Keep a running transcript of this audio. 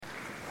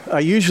I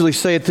usually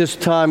say at this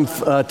time,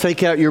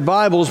 take out your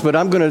Bibles, but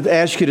I'm going to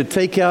ask you to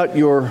take out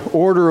your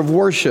order of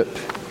worship.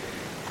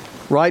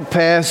 Right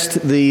past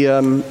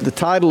the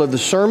title of the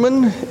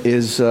sermon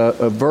is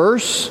a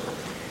verse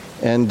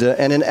and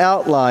an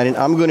outline, and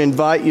I'm going to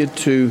invite you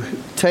to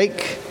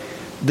take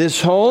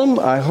this home.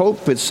 I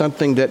hope it's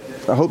something that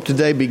I hope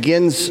today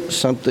begins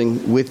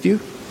something with you.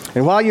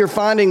 And while you're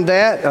finding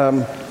that,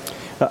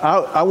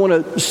 I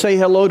want to say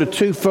hello to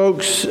two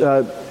folks.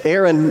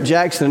 Aaron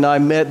Jackson and I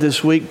met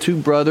this week, two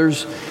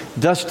brothers.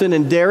 Dustin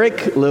and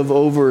Derek live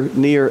over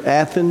near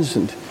Athens,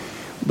 and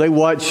they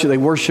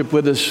worship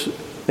with us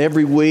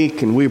every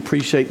week, and we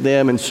appreciate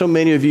them. And so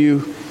many of you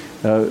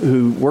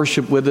who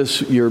worship with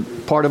us, you're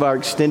part of our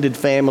extended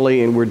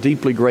family, and we're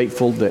deeply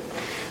grateful that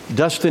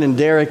Dustin and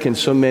Derek and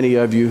so many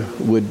of you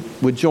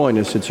would join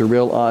us. It's a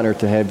real honor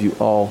to have you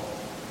all.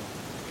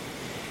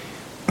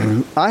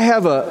 I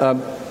have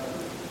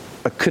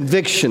a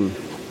conviction,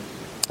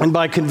 and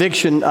by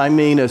conviction I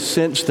mean a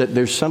sense that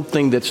there's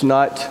something that's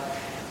not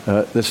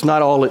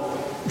all it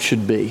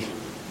should be,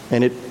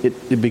 and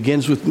it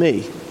begins with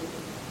me.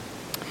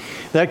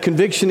 That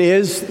conviction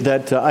is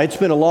that it's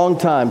been a long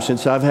time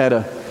since I've had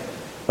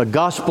a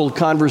gospel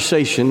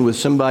conversation with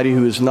somebody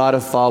who is not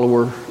a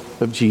follower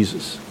of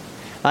Jesus.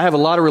 I have a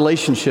lot of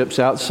relationships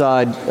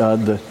outside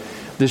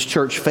this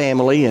church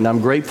family, and I'm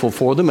grateful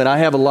for them, and I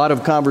have a lot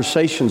of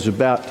conversations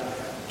about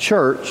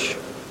church.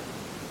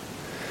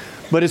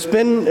 But it's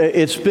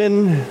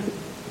been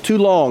too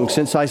long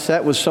since I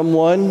sat with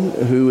someone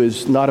who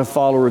is not a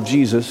follower of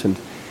Jesus and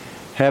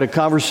had a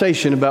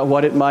conversation about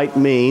what it might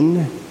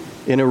mean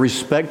in a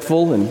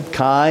respectful and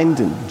kind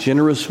and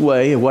generous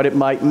way, and what it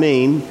might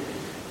mean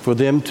for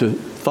them to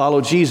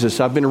follow Jesus.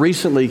 I've been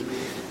recently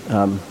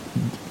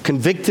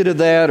convicted of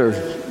that or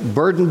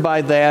burdened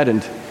by that,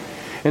 and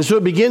so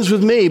it begins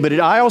with me, but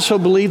I also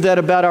believe that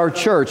about our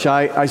church.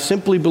 I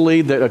simply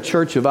believe that a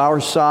church of our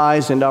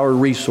size and our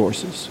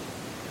resources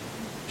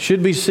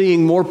should be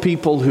seeing more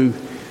people who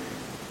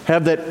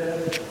have that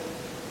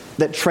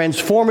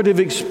transformative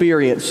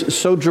experience,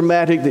 so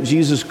dramatic that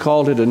Jesus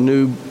called it a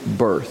new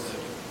birth.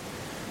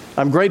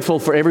 I'm grateful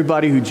for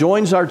everybody who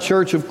joins our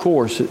church, of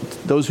course,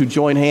 those who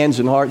join hands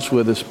and hearts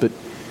with us, but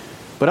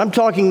I'm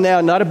talking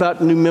now not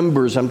about new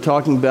members. I'm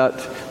talking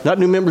about not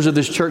new members of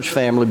this church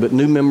family, but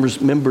new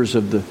members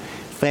of the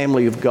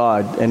family of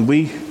God. And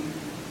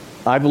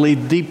I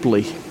believe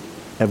deeply,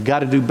 have got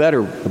to do better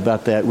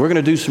about that. We're going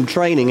to do some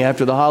training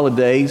after the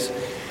holidays.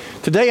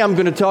 Today I'm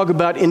going to talk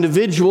about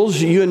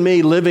individuals, you and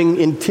me, living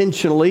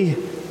intentionally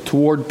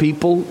toward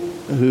people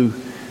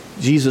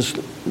Jesus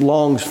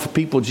longs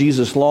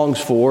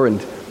for.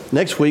 And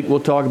next week we'll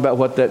talk about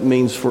what that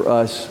means for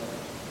us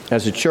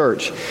as a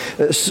church.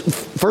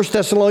 1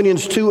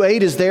 Thessalonians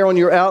 2:8 is there on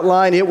your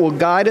outline. It will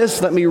guide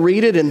us. Let me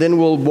read it and then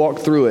we'll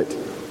walk through it.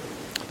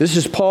 This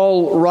is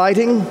Paul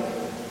writing.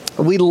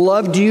 We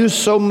loved you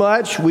so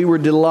much, we were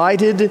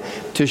delighted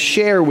to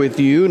share with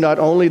you not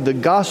only the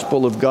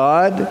gospel of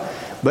God,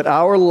 but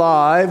our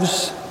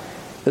lives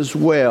as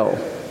well.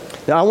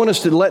 Now, I want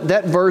us to let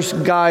that verse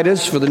guide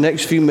us for the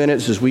next few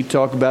minutes as we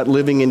talk about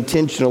living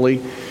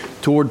intentionally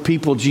toward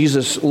people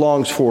Jesus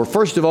longs for.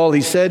 First of all,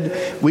 he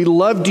said, we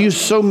loved you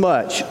so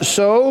much,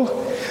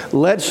 so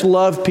let's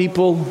love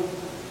people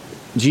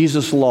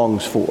Jesus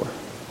longs for.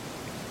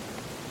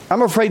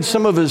 I'm afraid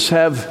some of us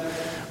have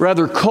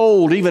rather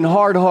cold, even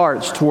hard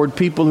hearts toward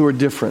people who are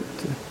different,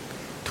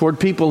 toward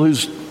people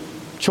whose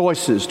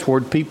choices,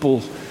 toward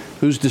people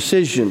whose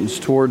decisions,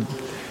 towards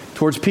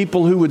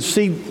people who would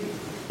see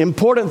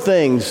important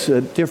things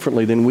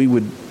differently than we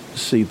would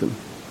see them.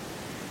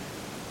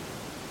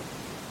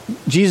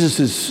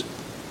 Jesus'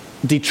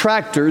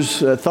 detractors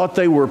thought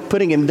they were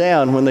putting him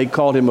down when they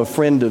called him a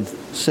friend of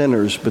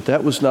sinners, but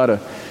that was not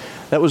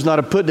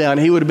a put down.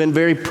 He would have been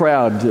very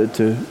proud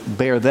to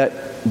bear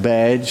that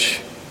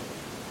badge.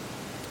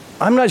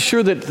 I'm not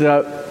sure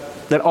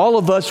that all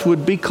of us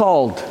would be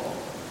called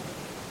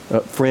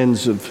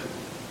friends of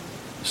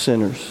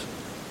sinners.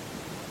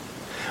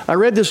 I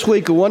read this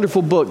week a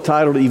wonderful book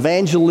titled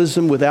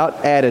Evangelism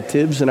Without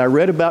Additives, and I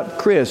read about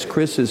Chris.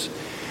 Chris is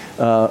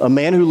a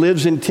man who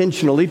lives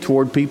intentionally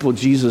toward people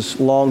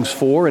Jesus longs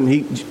for,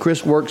 and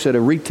Chris works at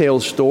a retail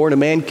store, and a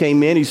man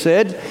came in, he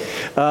said,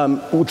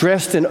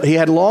 he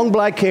had long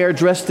black hair,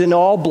 dressed in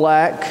all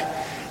black,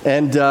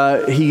 and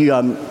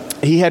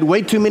he had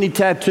way too many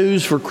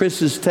tattoos for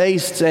Chris's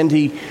tastes, and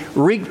he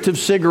reeked of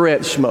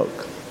cigarette smoke.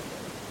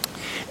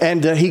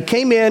 And he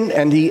came in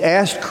and he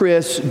asked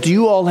Chris, do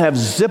you all have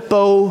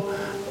Zippo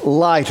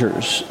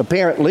lighters?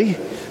 Apparently,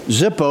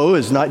 Zippo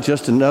is not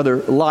just another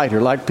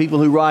lighter, like people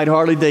who ride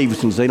Harley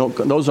Davidsons.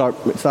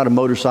 It's not a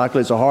motorcycle,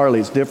 it's a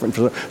Harley, it's different.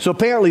 So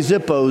apparently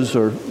Zippos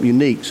are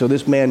unique. So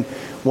this man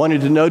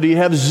wanted to know, do you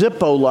have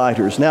Zippo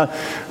lighters? Now,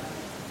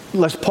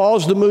 let's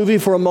pause the movie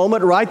for a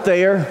moment right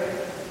there.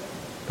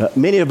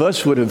 Many of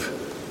us would have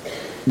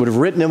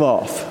written him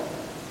off.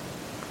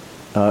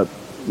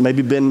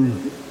 Maybe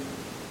been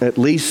at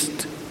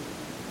least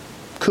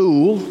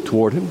cool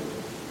toward him.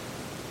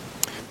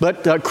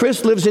 But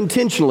Chris lives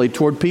intentionally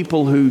toward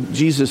people people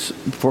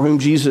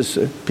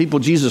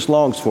Jesus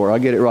longs for. I'll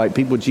get it right,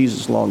 people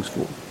Jesus longs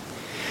for.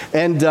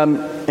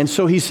 And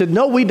so he said,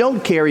 no, we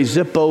don't carry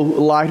Zippo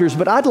lighters,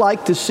 but I'd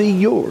like to see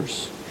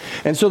yours.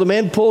 And so the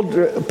man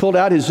pulled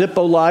out his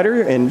Zippo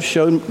lighter and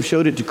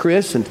showed it to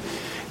Chris. And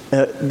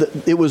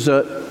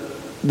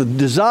the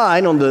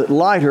design on the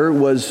lighter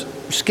was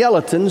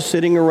skeletons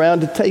sitting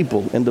around a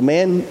table. And the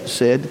man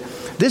said,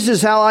 this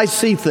is how I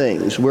see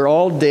things. We're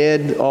all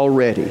dead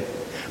already.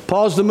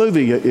 Pause the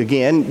movie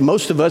again.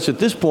 Most of us at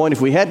this point,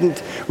 if we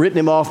hadn't written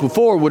him off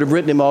before, would have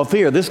written him off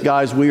here. This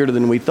guy's weirder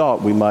than we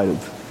thought, we might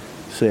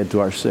have said to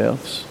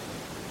ourselves.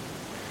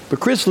 But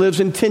Chris lives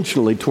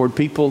intentionally toward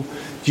people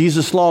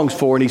Jesus longs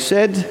for. And he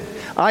said,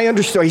 I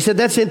understand. He said,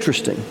 that's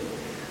interesting.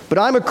 But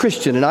I'm a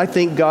Christian, and I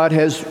think God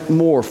has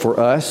more for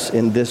us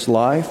in this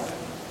life.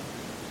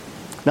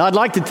 Now, I'd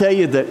like to tell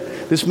you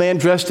that this man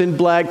dressed in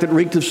black that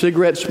reeked of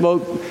cigarette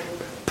smoke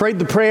prayed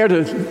the prayer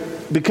to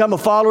become a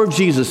follower of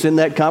Jesus in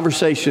that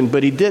conversation,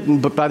 but he didn't.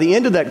 But by the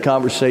end of that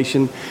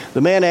conversation, the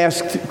man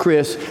asked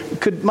Chris,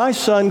 could my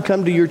son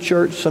come to your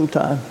church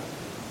sometime?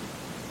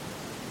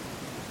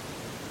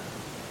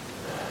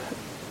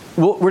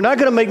 Well, we're not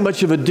going to make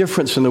much of a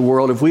difference in the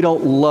world if we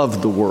don't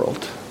love the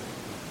world.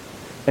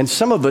 And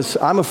some of us,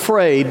 I'm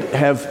afraid,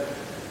 have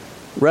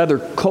rather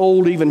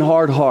cold, even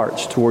hard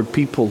hearts toward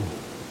people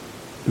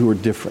who are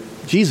different.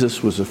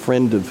 Jesus was a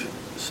friend of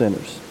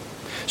sinners.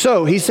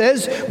 So he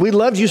says, we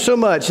loved you so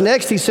much.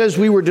 Next, he says,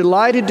 we were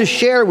delighted to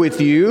share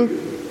with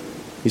you.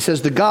 He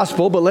says the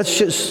gospel, but let's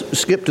just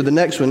skip to the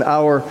next one,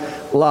 our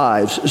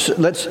lives. So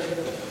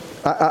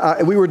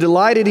we were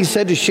delighted, he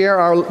said, to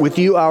share with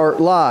you our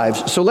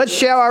lives. So let's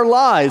share our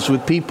lives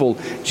with people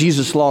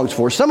Jesus longs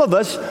for. Some of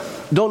us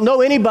don't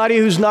know anybody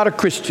who's not a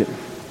Christian.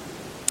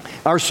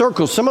 Our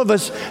circles, some of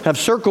us have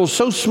circles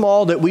so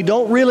small that we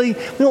don't really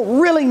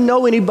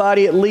know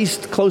anybody at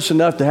least close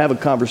enough to have a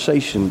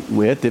conversation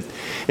with.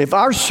 If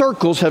our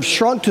circles have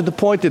shrunk to the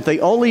point that they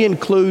only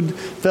include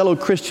fellow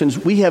Christians,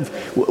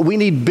 we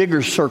need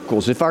bigger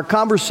circles. If our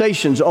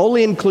conversations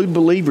only include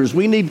believers,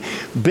 we need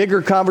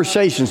bigger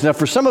conversations. Now,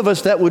 for some of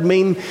us, that would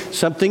mean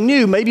something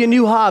new, maybe a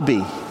new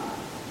hobby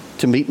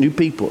to meet new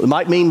people. It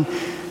might mean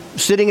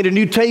sitting at a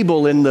new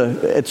table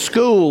at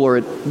school or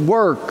at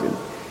work.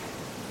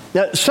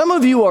 Now, some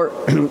of you are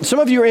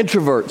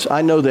introverts.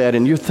 I know that,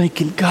 and you're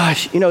thinking,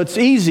 gosh, it's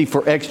easy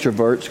for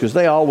extroverts because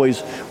they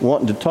always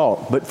want to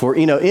talk. But for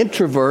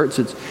introverts,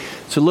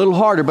 it's a little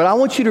harder. But I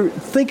want you to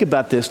think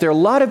about this. There are a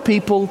lot of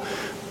people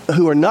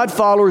who are not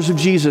followers of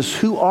Jesus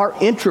who are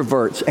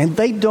introverts, and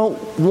they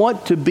don't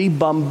want to be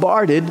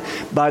bombarded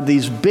by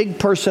these big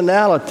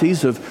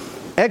personalities of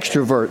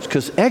extroverts,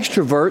 because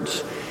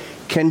extroverts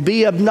can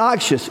be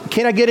obnoxious.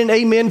 Can I get an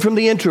amen from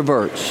the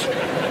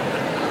introverts?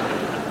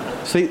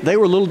 See, they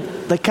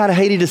kind of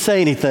hated to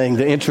say anything,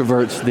 the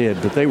introverts did,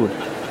 but they were.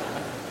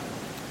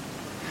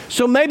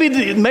 So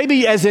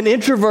maybe as an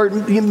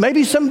introvert,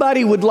 maybe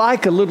somebody would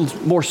like a little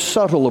more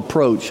subtle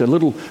approach, a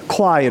little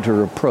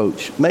quieter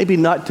approach. Maybe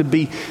not to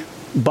be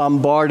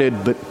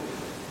bombarded, but.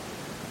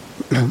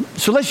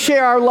 So let's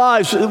share our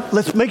lives.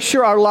 Let's make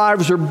sure our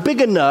lives are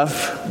big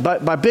enough,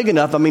 by big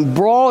enough, I mean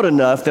broad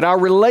enough, that our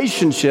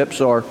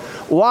relationships are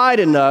wide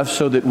enough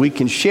so that we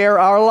can share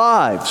our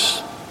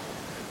lives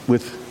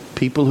with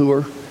people who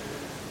are,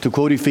 to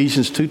quote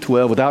Ephesians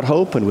 2:12, without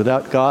hope and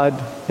without God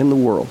in the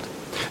world.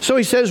 So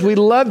he says, we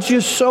loved you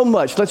so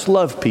much. Let's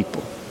love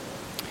people.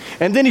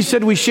 And then he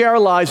said we share our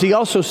lives. He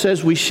also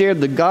says we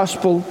shared the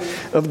gospel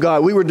of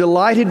God. We were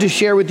delighted to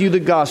share with you the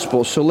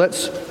gospel. So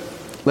let's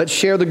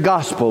share the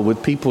gospel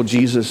with people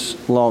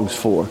Jesus longs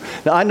for.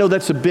 Now, I know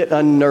that's a bit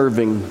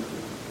unnerving.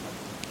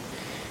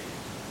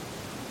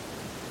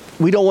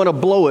 We don't want to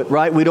blow it,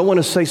 right? We don't want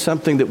to say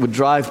something that would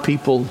drive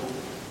people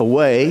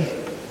away.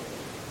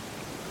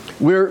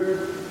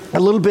 We're a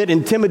little bit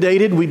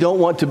intimidated. We don't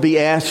want to be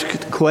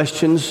asked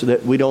questions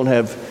that we don't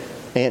have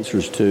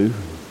answers to.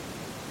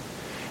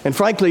 And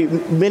frankly,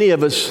 many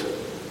of us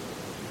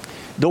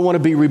don't want to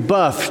be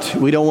rebuffed.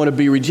 We don't want to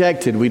be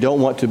rejected. We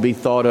don't want to be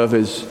thought of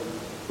as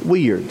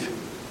weird.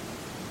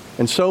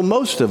 And so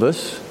most of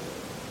us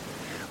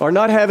are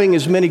not having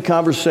as many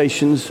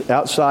conversations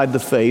outside the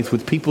faith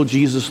with people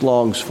Jesus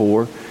longs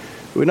for.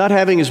 We're not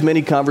having as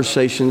many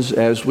conversations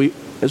as we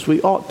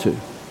ought to.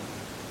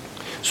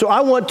 So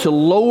I want to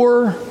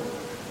lower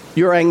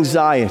your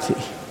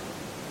anxiety.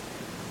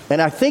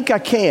 And I think I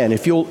can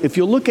if you'll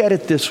look at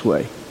it this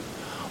way.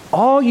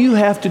 All you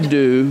have to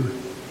do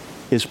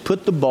is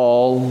put the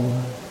ball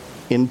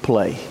in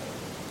play.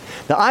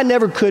 Now, I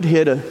never could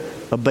hit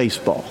a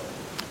baseball.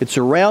 It's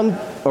a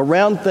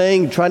round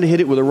thing, trying to hit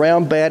it with a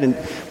round bat. And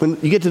when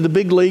you get to the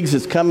big leagues,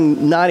 it's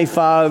coming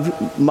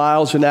 95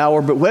 miles an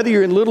hour. But whether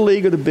you're in Little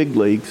League or the big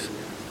leagues,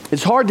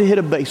 it's hard to hit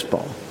a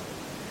baseball.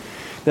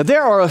 Now,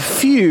 there are a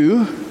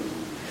few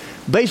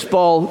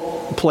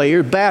baseball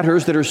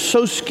batters that are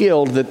so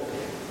skilled that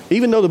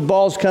even though the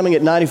ball's coming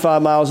at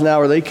 95 miles an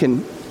hour, they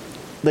can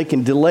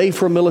delay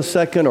for a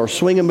millisecond or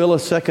swing a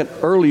millisecond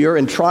earlier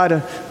and try to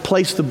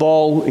place the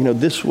ball,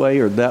 this way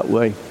or that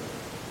way.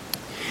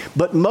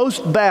 But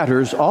most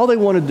batters, all they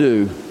want to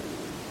do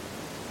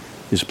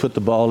is put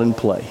the ball in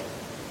play.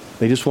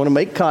 They just want to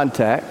make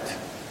contact,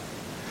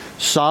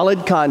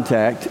 solid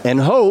contact, and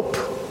hope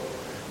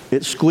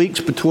it squeaks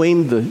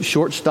between the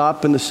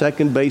shortstop and the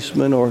second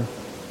baseman or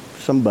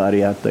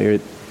somebody out there.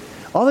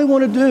 All they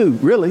want to do,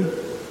 really,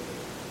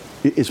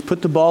 is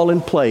put the ball in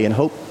play and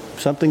hope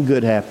something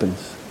good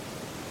happens.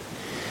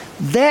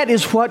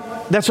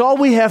 That's all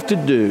we have to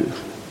do.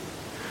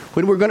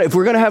 If we're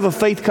going to have a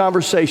faith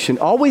conversation,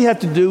 all we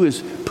have to do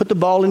is put the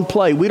ball in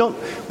play.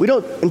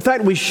 In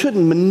fact, we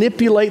shouldn't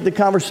manipulate the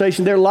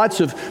conversation. There are lots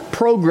of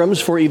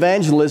programs for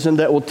evangelism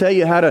that will tell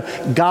you how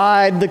to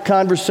guide the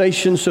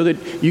conversation so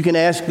that you can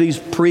ask these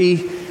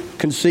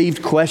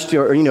preconceived questions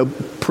or,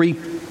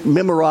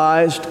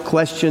 pre-memorized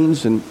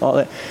questions and all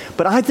that.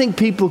 But I think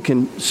people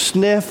can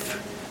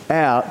sniff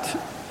out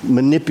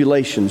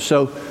manipulation.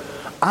 So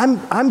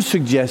I'm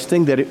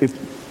suggesting that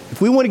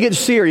if we want to get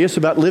serious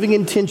about living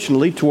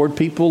intentionally toward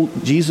people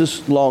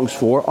Jesus longs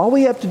for, all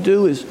we have to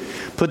do is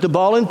put the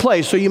ball in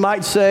play. So you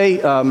might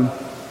say,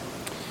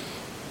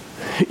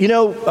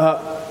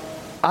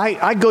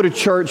 I go to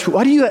church.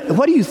 What do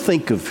you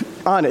think of?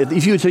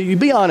 If you would say, you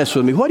be honest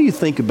with me. What do you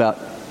think about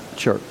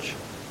church?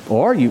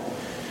 Or you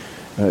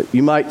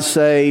might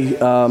say,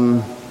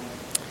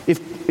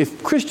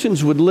 if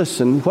Christians would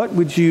listen, what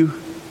would you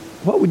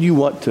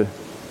want to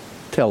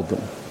tell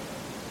them?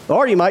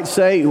 Or you might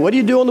say, what do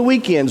you do on the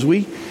weekends?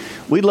 We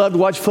love to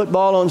watch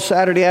football on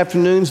Saturday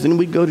afternoons, then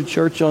we'd go to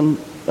church on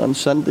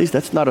Sundays.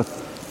 That's not a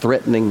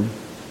threatening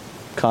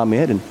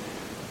comment.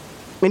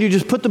 And you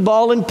just put the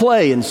ball in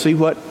play and see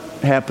what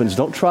happens.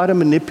 Don't try to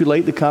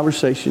manipulate the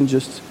conversation.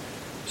 Just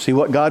see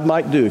what God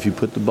might do if you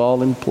put the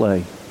ball in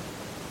play.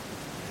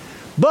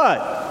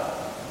 But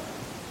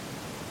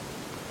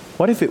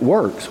what if it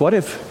works? What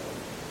if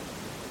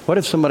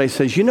somebody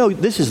says,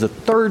 this is the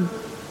third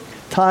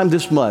time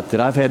this month that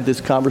I've had this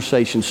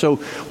conversation. So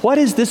what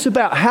is this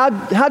about?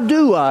 How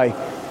do I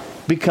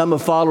become a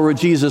follower of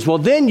Jesus? Well,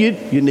 then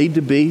you need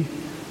to be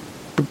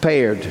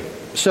prepared.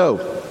 So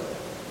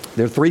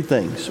there are three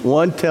things.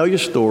 1, tell your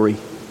story.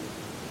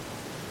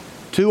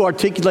 2,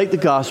 articulate the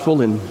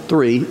gospel. And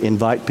 3,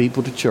 invite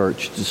people to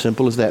church. It's as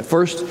simple as that.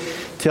 First,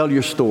 tell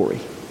your story.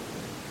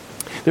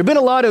 There's been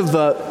a lot of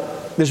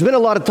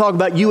talk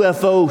about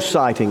UFO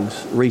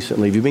sightings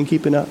recently. Have you been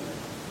keeping up?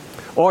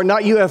 Or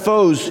not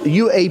UFOs,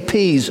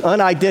 UAPs,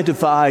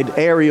 unidentified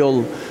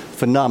aerial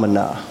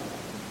phenomena.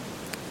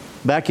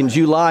 Back in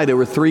July, there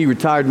were 3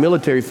 retired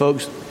military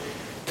folks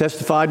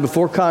testified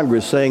before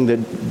Congress saying that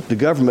the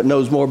government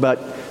knows more about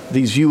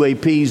these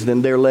UAPs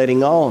than they're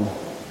letting on.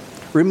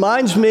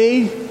 Reminds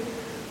me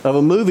of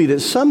a movie that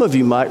some of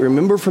you might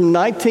remember from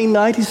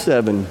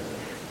 1997,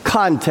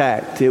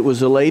 Contact. It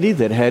was a lady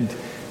that had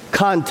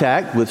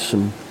contact with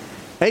some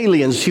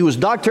aliens. She was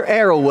Dr.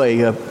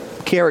 Arroway, a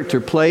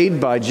character played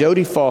by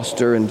Jodie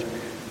Foster, and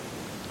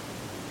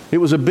it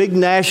was a big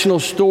national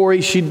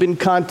story. She'd been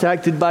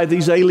contacted by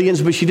these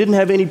aliens, but she didn't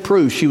have any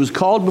proof. She was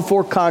called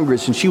before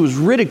Congress, and she was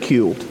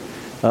ridiculed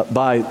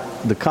by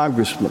the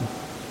congressman.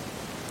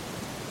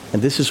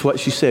 And this is what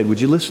she said.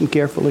 Would you listen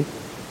carefully?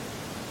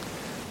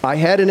 I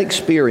had an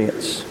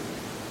experience.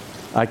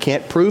 I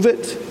can't prove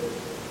it.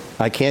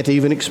 I can't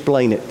even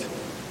explain it.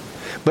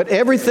 But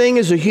everything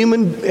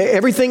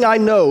I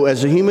know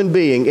as a human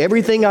being,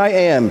 everything I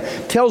am,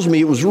 tells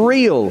me it was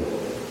real.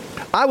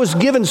 I was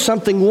given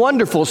something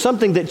wonderful,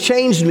 something that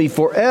changed me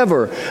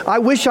forever. I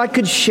wish I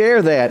could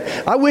share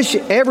that. I wish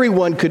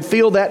everyone could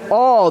feel that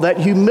awe, that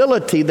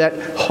humility,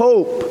 that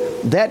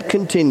hope. That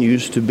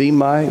continues to be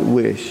my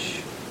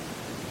wish.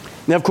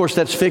 Now, of course,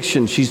 that's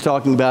fiction. She's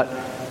talking about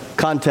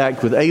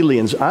contact with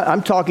aliens.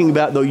 I'm talking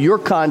about, though, your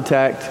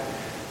contact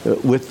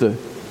with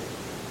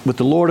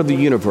the Lord of the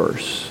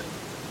universe.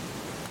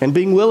 And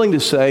being willing to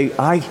say,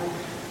 I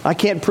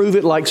can't prove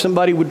it like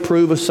somebody would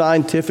prove a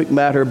scientific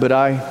matter, but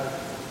I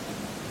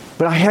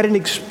had an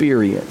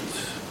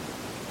experience.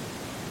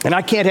 And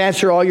I can't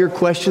answer all your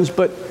questions,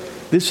 but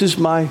this is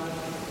my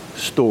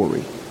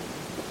story.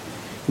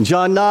 In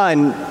John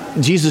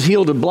 9, Jesus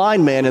healed a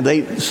blind man,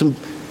 and some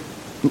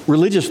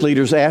religious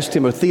leaders asked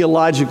him a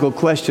theological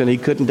question he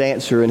couldn't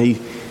answer, and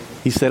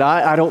he said,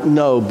 I don't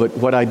know, but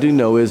what I do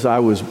know is I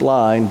was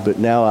blind, but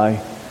now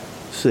I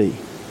see.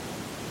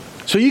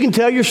 So you can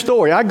tell your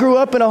story. I grew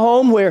up in a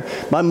home where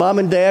my mom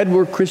and dad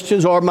were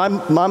Christians, or my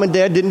mom and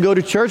dad didn't go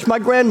to church. My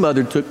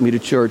grandmother took me to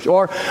church.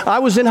 Or I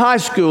was in high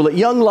school at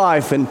Young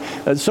Life and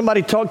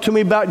somebody talked to me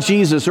about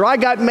Jesus. Or I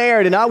got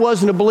married and I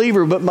wasn't a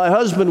believer, but my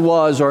husband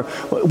was. Or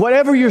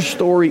whatever your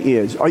story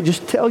is, or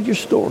just tell your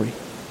story.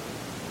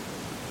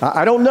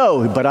 I don't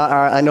know, but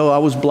I know I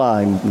was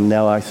blind and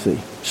now I see.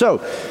 So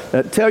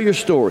tell your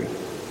story.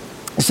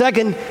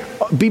 Second,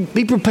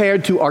 be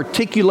prepared to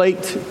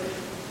articulate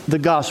the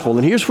gospel.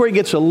 And here's where it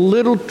gets a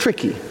little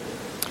tricky.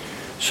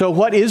 So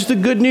what is the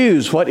good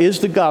news? What is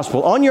the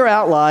gospel? On your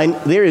outline,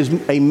 there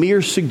is a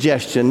mere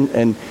suggestion,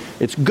 and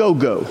it's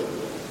go-go.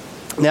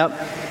 Now,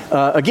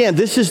 again,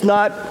 this is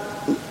not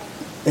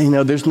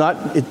There's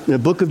not, in the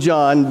book of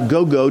John,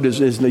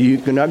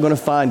 you're not going to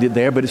find it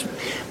there, but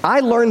I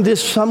learned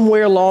this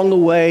somewhere along the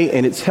way,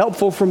 and it's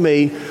helpful for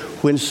me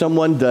when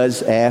someone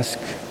does ask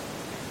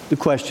the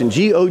question,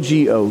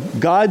 G-O-G-O,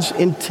 God's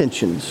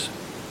intentions.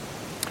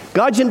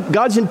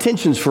 God's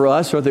intentions for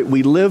us are that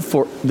we live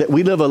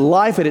a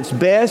life at its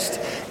best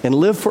and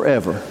live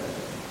forever.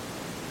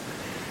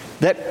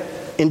 That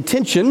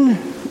intention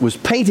was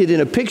painted in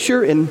a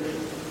picture in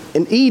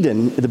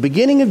Eden, at the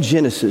beginning of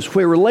Genesis,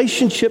 where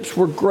relationships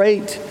were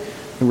great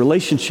and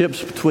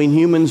relationships between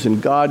humans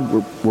and God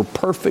were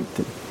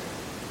perfect.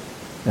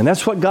 And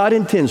that's what God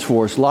intends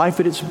for us, life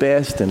at its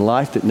best and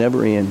life that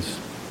never ends.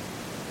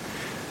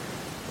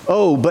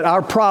 Oh, but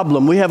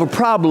we have a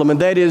problem, and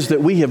that is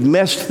that we have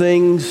messed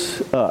things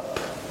up.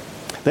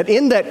 That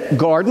in that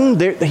garden,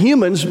 the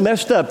humans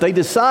messed up. They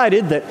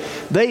decided that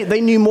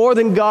they knew more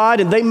than God,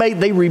 and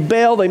they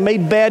rebelled, they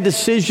made bad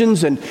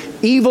decisions, and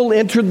evil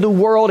entered the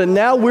world, and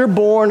now we're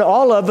born,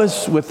 all of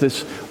us, with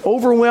this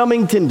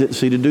overwhelming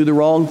tendency to do the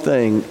wrong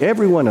thing,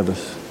 every one of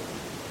us.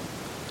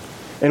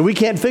 And we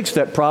can't fix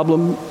that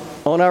problem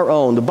on our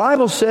own. The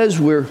Bible says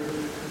we're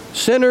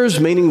sinners,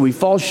 meaning we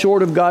fall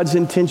short of God's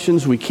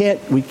intentions. We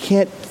can't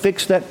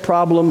fix that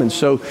problem. And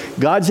so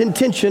God's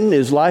intention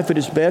is life at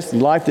its best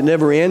and life that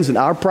never ends. And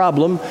our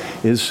problem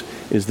is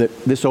that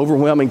this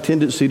overwhelming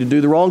tendency to do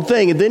the wrong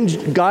thing. And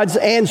then God's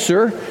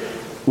answer,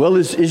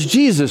 is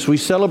Jesus. We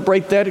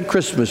celebrate that at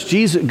Christmas.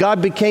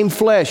 God became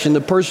flesh in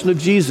the person of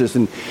Jesus,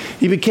 and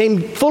he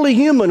became fully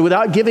human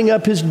without giving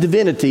up his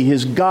divinity,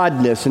 his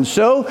godness. And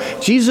so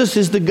Jesus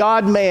is the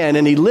God-man,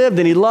 and he lived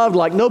and he loved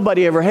like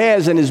nobody ever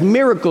has, and his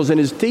miracles and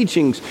his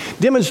teachings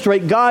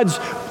demonstrate God's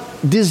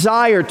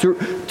desire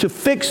to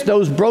fix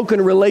those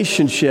broken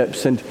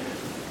relationships. And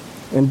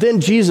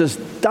then Jesus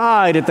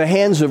died at the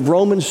hands of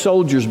Roman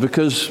soldiers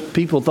because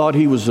people thought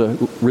he was a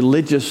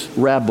religious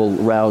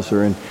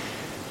rabble-rouser.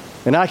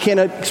 And I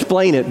cannot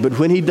explain it, but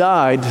when he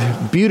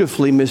died,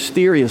 beautifully,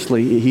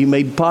 mysteriously, he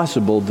made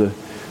possible the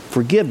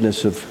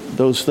forgiveness of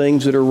those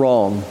things that are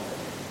wrong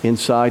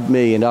inside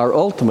me. And our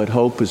ultimate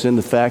hope is in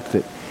the fact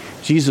that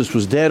Jesus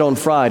was dead on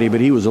Friday,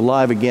 but he was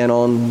alive again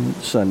on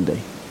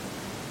Sunday.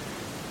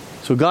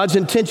 So God's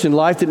intention,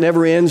 life that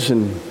never ends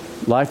and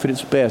life at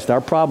its best. Our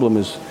problem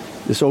is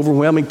this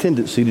overwhelming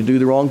tendency to do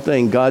the wrong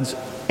thing. God's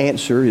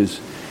answer is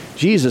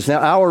Jesus. Now,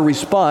 our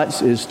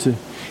response is to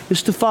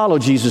follow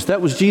Jesus.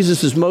 That was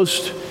Jesus'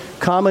 most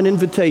common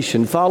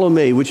invitation. Follow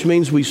me, which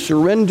means we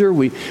surrender.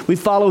 We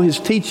follow his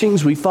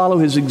teachings. We follow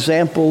his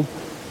example.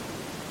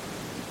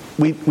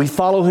 We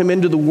follow him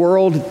into the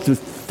world to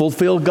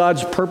fulfill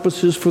God's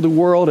purposes for the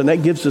world, and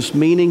that gives us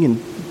meaning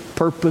and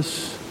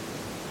purpose.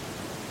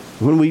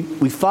 When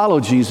we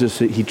follow Jesus,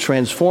 he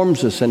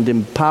transforms us and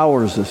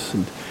empowers us.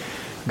 And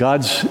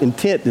God's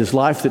intent is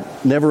life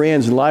that never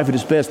ends and life at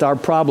its best. Our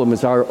problem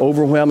is our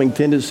overwhelming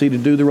tendency to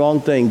do the wrong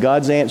thing.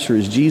 God's answer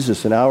is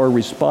Jesus, and our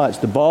response,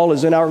 the ball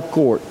is in our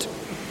court.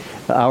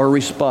 Our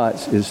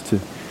response is to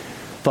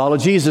follow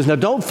Jesus. Now,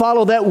 don't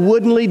follow that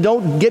woodenly.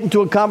 Don't get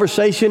into a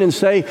conversation and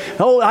say,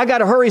 I got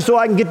to hurry so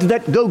I can get to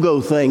that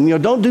go-go thing.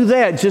 Don't do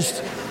that.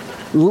 Just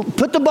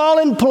put the ball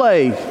in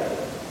play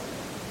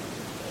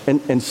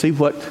and see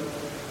what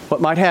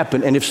might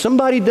happen. And if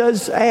somebody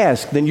does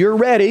ask, then you're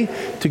ready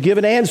to give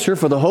an answer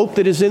for the hope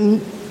that is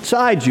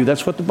inside you.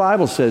 That's what the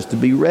Bible says, to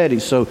be ready.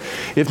 So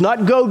if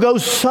not go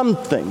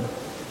something.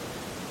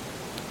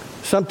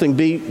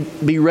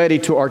 Be ready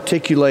to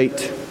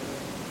articulate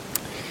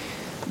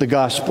the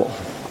gospel.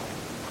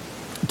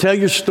 Tell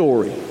your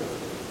story.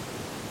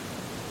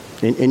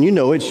 And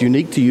it's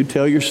unique to you.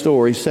 Tell your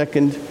story.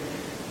 Second,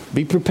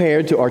 be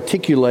prepared to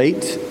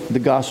articulate the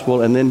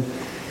gospel. And then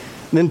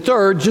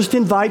third, just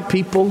invite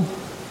people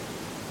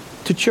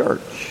to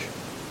church.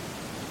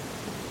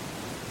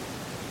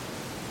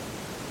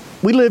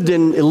 We lived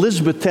in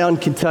Elizabethtown,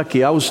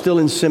 Kentucky. I was still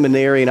in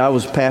seminary, and I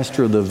was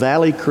pastor of the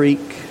Valley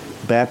Creek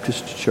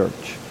Baptist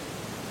Church.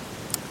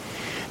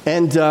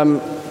 And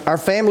our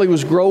family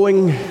was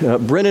growing.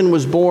 Brennan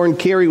was born.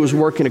 Carrie was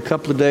working a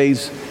couple of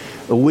days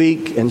a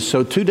week. And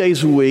so 2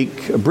 days a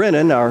week,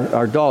 Brennan,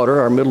 our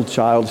daughter, our middle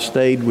child,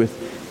 stayed with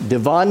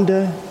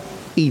Devonda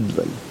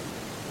Eadlin.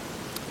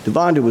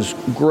 Devonda was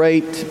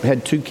great,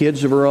 had 2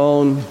 kids of her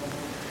own.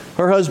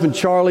 Her husband,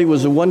 Charlie,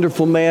 was a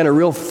wonderful man, a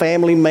real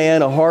family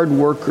man, a hard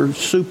worker,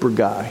 super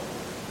guy.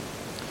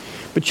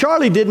 But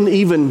Charlie didn't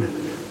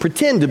even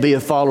pretend to be a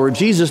follower of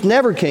Jesus,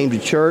 never came to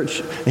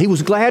church. He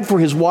was glad for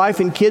his wife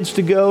and kids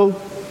to go,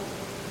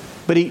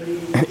 but it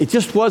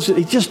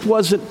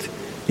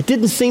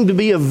didn't seem to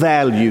be of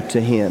value to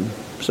him.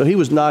 So he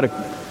was not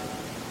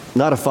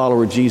a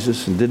follower of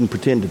Jesus and didn't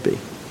pretend to be.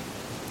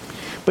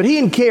 But he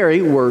and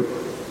Carrie were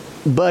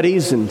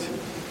buddies, and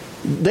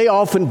they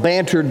often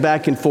bantered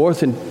back and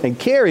forth, and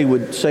Carrie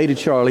would say to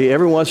Charlie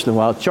every once in a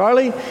while,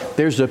 Charlie,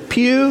 there's a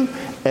pew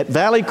at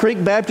Valley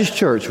Creek Baptist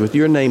Church with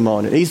your name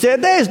on it. He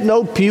said, there's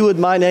no pew with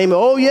my name.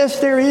 Oh,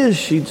 yes, there is,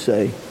 she'd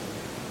say.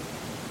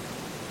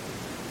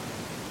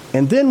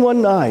 And then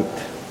one night,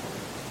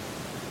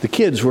 the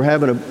kids were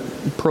having a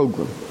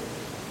program,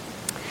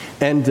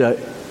 and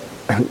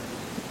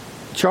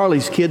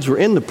Charlie's kids were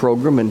in the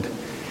program, and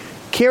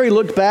Carrie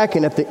looked back,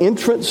 and at the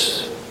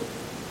entrance,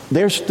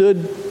 there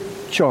stood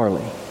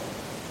Charlie.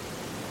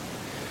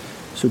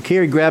 So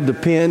Carrie grabbed a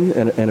pen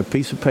and a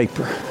piece of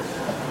paper.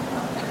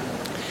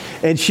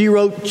 And she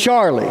wrote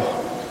Charlie.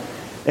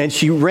 And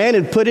she ran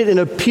and put it in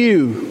a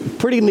pew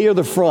pretty near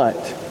the front.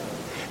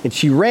 And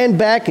she ran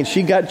back and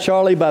she got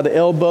Charlie by the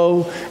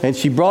elbow. And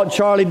she brought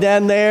Charlie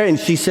down there and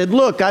she said,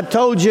 "Look, I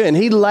told you." And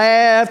he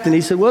laughed and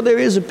he said, "Well, there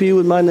is a pew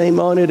with my name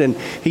on it." And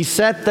he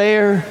sat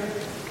there.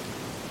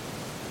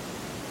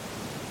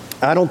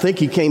 I don't think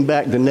he came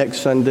back the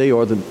next Sunday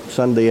or the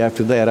Sunday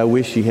after that. I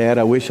wish he had.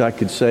 I wish I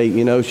could say,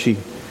 she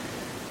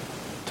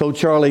told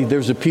Charlie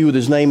there's a pew with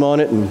his name on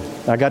it, and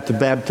I got to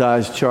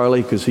baptize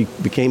Charlie because he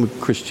became a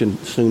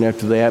Christian soon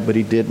after that, but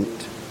he didn't.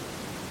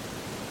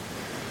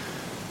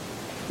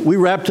 We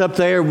wrapped up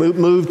there,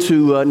 moved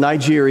to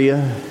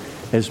Nigeria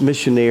as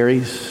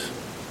missionaries.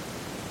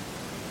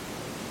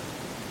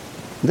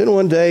 Then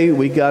one day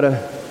we got a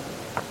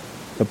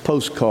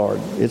postcard.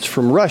 It's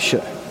from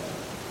Russia.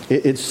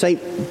 It's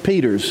St.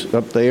 Peter's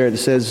up there. It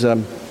says,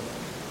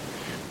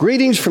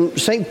 "Greetings from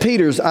St.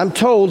 Peter's. I'm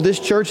told this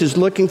church is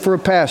looking for a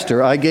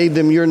pastor. I gave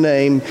them your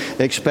name.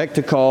 Expect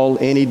a call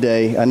any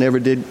day." I never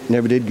did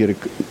get a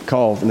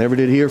call. Never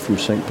did hear from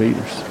St.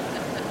 Peter's.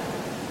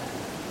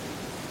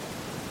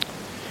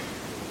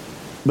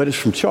 But it's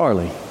from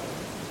Charlie.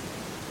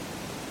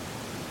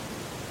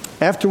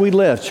 After we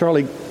left,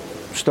 Charlie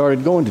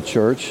started going to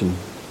church, and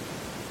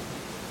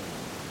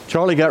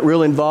Charlie got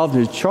real involved.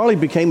 And Charlie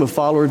became a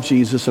follower of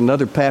Jesus.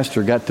 Another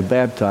pastor got to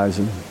baptize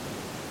him.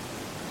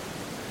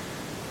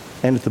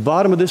 And at the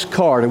bottom of this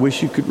card, I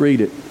wish you could read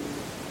it.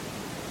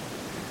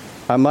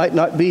 "I might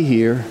not be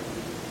here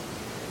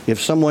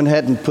if someone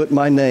hadn't put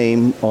my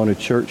name on a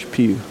church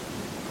pew."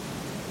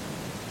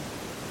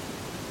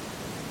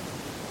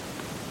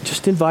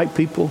 Just invite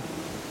people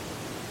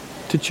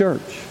to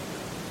church.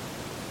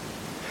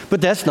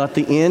 But that's not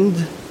the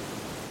end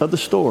of the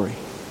story.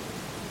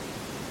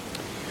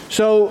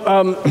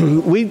 So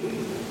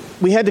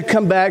we had to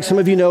come back. Some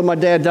of you know my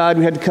dad died.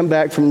 We had to come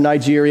back from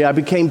Nigeria. I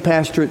became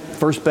pastor at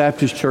First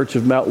Baptist Church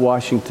of Mount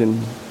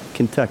Washington,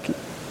 Kentucky,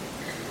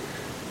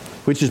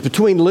 which is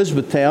between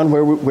Elizabethtown,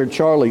 where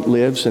Charlie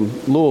lives, and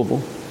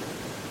Louisville,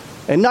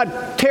 and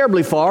not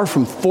terribly far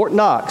from Fort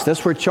Knox.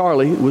 That's where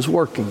Charlie was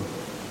working.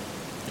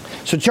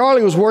 So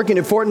Charlie was working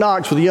at Fort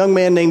Knox with a young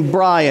man named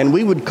Brian.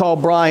 We would call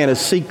Brian a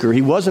seeker.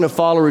 He wasn't a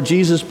follower of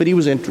Jesus, but he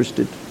was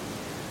interested.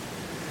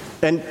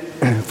 And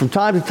from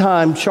time to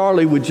time,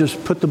 Charlie would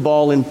just put the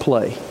ball in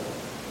play.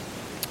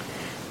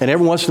 And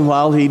every once in a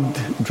while, he'd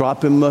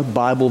drop him a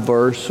Bible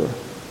verse or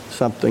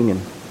something.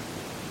 And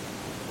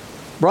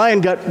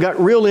Brian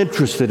got real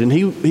interested, and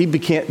he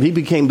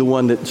became the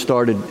one that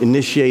started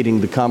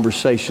initiating the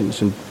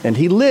conversations. And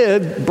he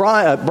lived,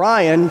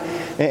 Brian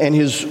and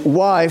his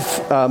wife,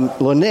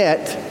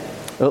 Lynette,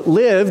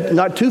 lived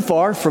not too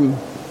far from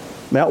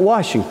Mount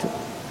Washington.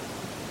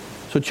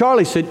 So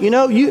Charlie said,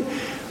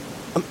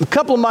 a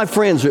couple of my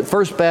friends are at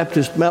First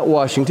Baptist Mount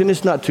Washington.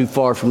 It's not too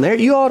far from there.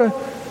 You ought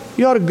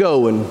to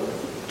go and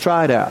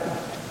try it out.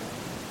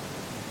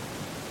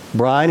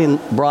 Brian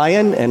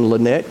and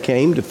Lynette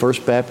came to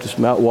First Baptist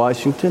Mount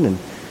Washington,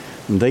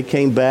 and they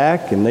came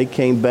back,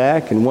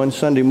 and one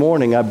Sunday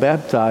morning I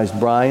baptized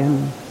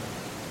Brian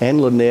and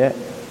Lynette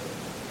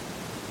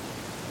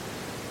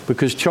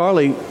because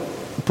Charlie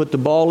put the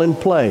ball in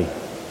play,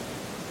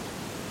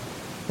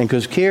 and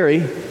because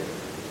Carrie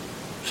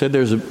said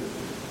there's a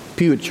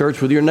pew at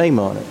church with your name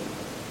on it.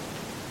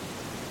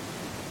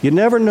 You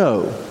never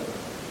know.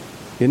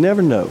 You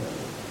never know.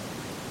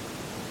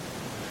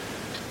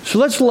 So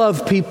let's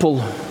love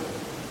people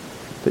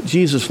that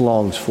Jesus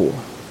longs for.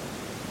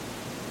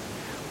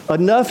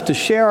 Enough to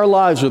share our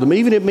lives with them,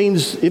 even if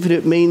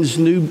it means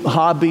new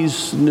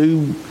hobbies,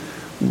 new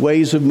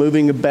ways of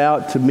moving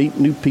about to meet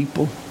new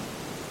people.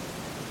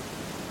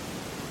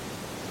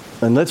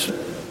 And let's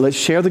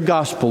share the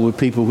gospel with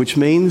people, which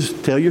means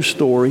tell your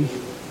story,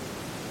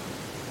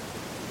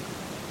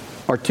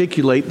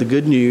 articulate the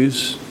good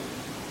news,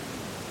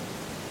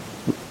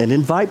 and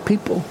invite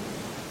people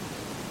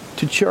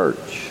to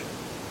church.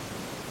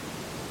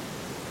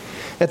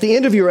 At the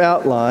end of your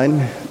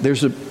outline,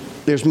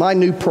 there's my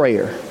new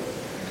prayer.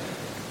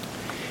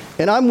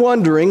 And I'm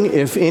wondering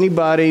if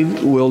anybody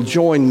will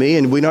join me,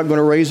 and we're not going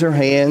to raise our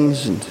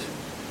hands and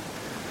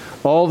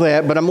all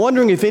that, but I'm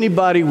wondering if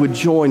anybody would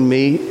join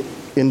me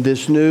in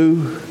this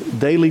new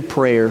daily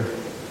prayer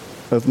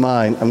of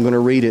mine. I'm going to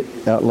read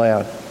it out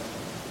loud.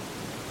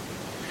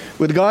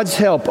 With God's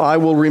help, I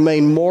will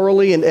remain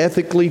morally and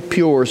ethically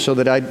pure so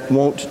that I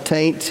won't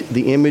taint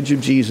the image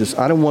of Jesus.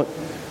 I don't want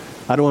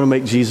to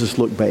make Jesus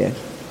look bad.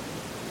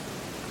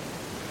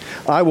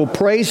 I will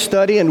pray,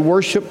 study, and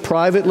worship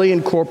privately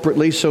and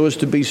corporately so as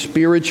to be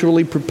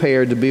spiritually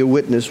prepared to be a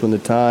witness when the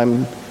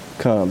time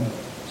comes,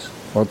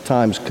 or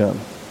times come.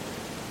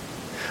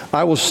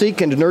 I will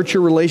seek and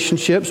nurture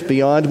relationships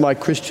beyond my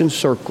Christian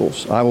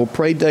circles. I will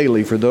pray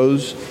daily for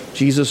those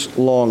Jesus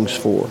longs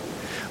for.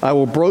 I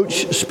will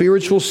broach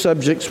spiritual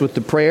subjects with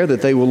the prayer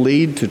that they will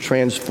lead to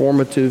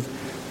transformative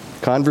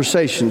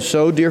Conversation.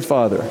 So, dear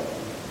Father,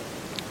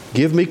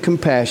 give me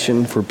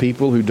compassion for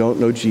people who don't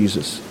know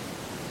Jesus.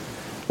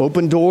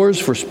 Open doors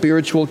for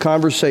spiritual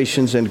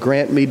conversations and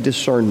grant me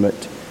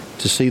discernment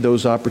to see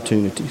those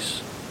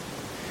opportunities.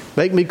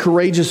 Make me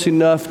courageous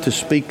enough to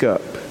speak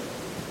up.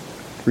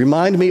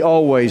 Remind me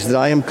always that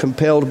I am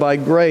compelled by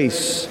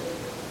grace,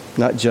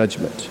 not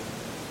judgment.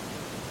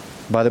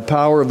 By the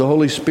power of the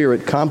Holy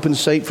Spirit,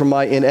 compensate for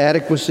my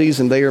inadequacies,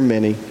 and they are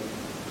many.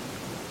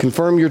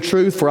 Confirm your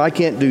truth, for I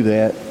can't do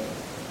that,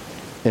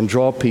 and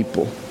draw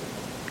people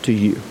to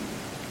you.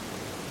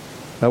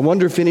 I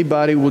wonder if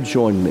anybody will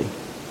join me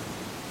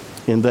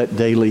in that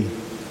daily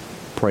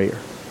prayer.